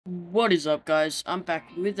What is up, guys? I'm back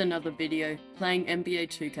with another video playing NBA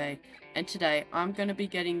 2K, and today I'm going to be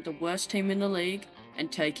getting the worst team in the league and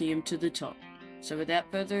taking him to the top. So without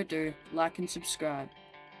further ado, like and subscribe.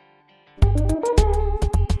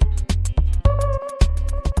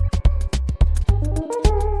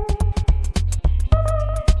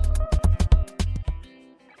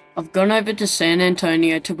 I've gone over to San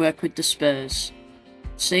Antonio to work with the Spurs.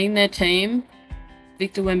 Seeing their team,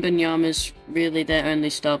 Victor Wemby is really their only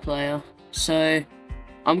star player. So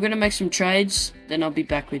I'm going to make some trades, then I'll be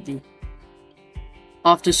back with you.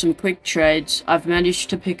 After some quick trades, I've managed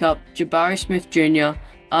to pick up Jabari Smith Jr.,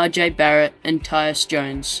 RJ Barrett and Tyus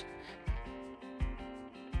Jones.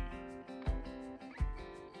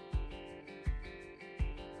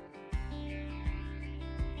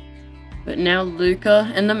 But now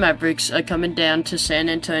Luka and the Mavericks are coming down to San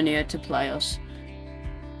Antonio to play us.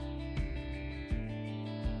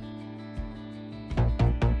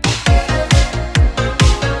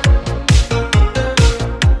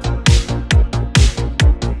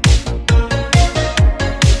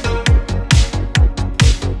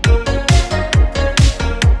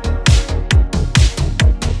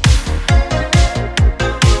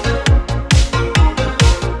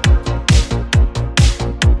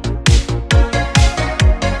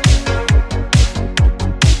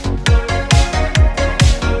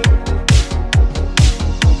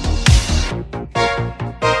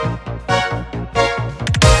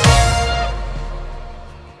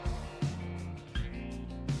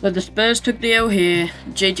 So the Spurs took the L here,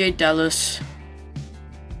 GG Dallas.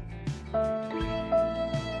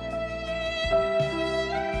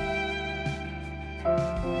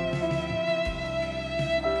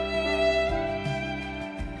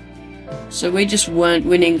 So we just weren't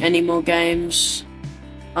winning any more games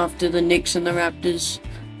after the Knicks and the Raptors.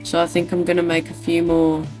 So I think I'm going to make a few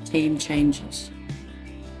more team changes.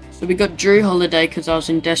 So we got Drew Holiday because I was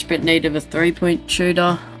in desperate need of a three-point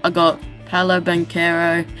shooter. I got Paolo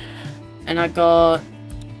Banchero, and I got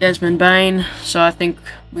Desmond Bain, so I think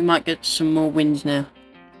we might get some more wins now.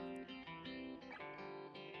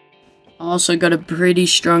 I also got a pretty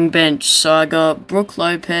strong bench, so I got Brook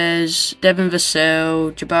Lopez, Devin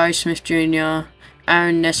Vassell, Jabari Smith Jr.,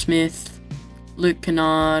 Aaron Nesmith, Luke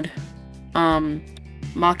Kennard,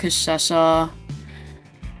 Marcus Sasser,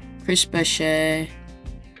 Chris Boucher.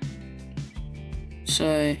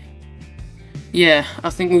 So yeah, I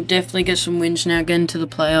think we'll definitely get some wins now, getting to the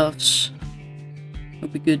playoffs. It'll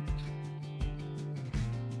be good.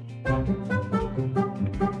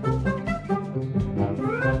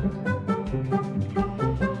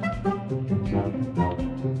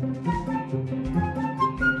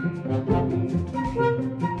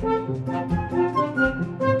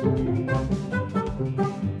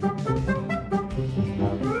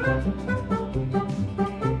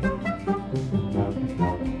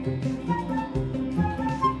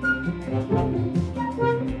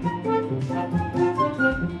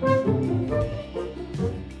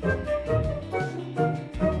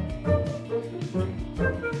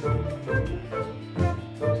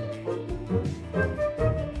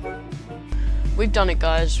 We've done it,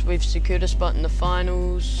 guys. We've secured a spot in the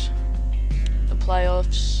finals, the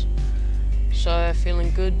playoffs, so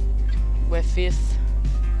feeling good. We're 5th,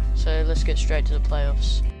 so let's get straight to the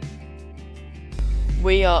playoffs.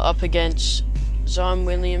 We are up against Zion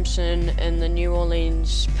Williamson and the New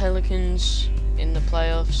Orleans Pelicans in the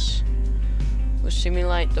playoffs. We'll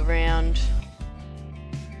simulate the round.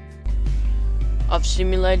 I've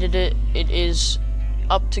simulated it. It is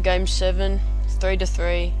up to game 7,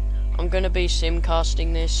 3-3. I'm going to be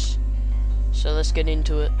simcasting this, so let's get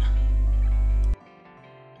into it.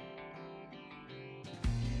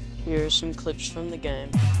 Here are some clips from the game.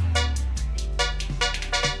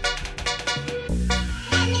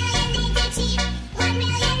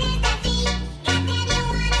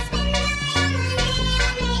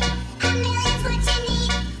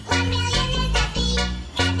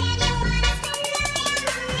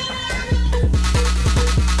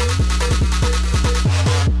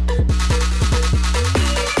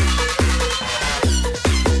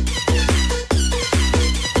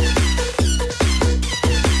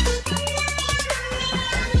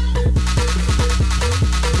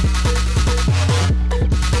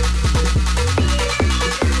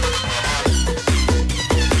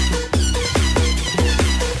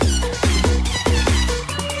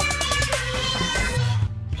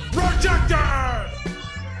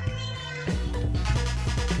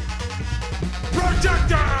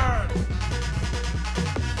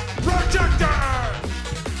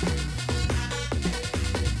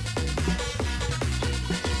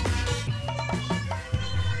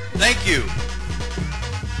 Thank you.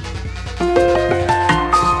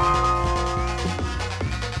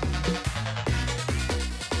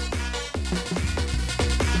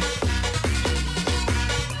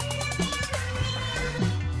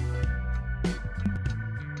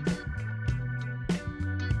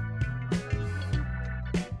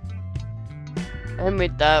 And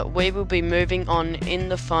with that, we will be moving on in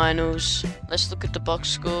the finals. Let's look at the box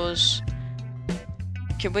scores.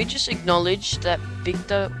 Can we just acknowledge that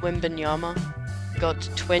Victor Wembanyama got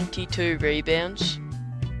 22 rebounds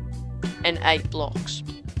and 8 blocks.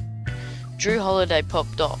 Drew Holiday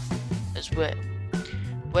popped off as well.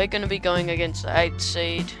 We're going to be going against the 8th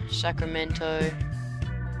seed, Sacramento.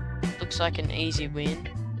 Looks like an easy win.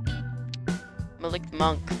 Malik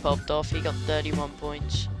Monk popped off, he got 31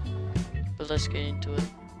 points. But let's get into it.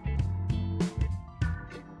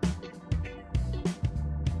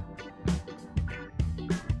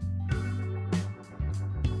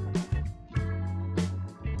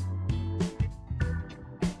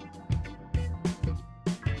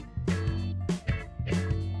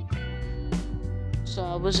 So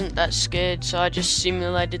I wasn't that scared, so I just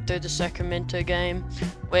simulated through the Sacramento game.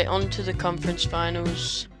 We're on to the conference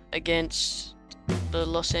finals against the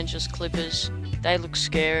Los Angeles Clippers. They look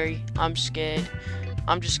scary. I'm scared.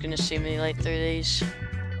 I'm just gonna simulate through these.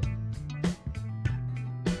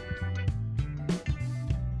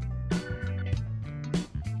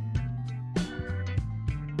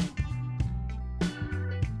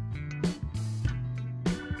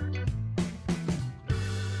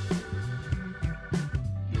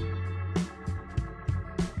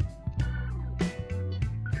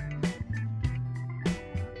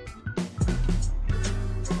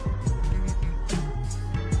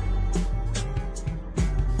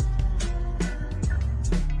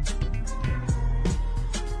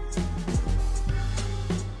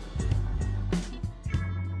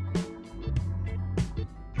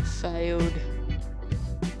 Failed.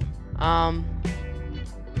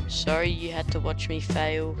 Sorry you had to watch me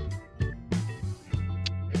fail.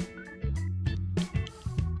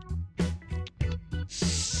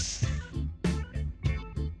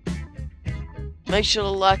 Make sure to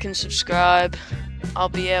like and subscribe. I'll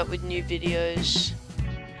be out with new videos.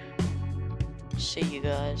 See you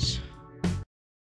guys.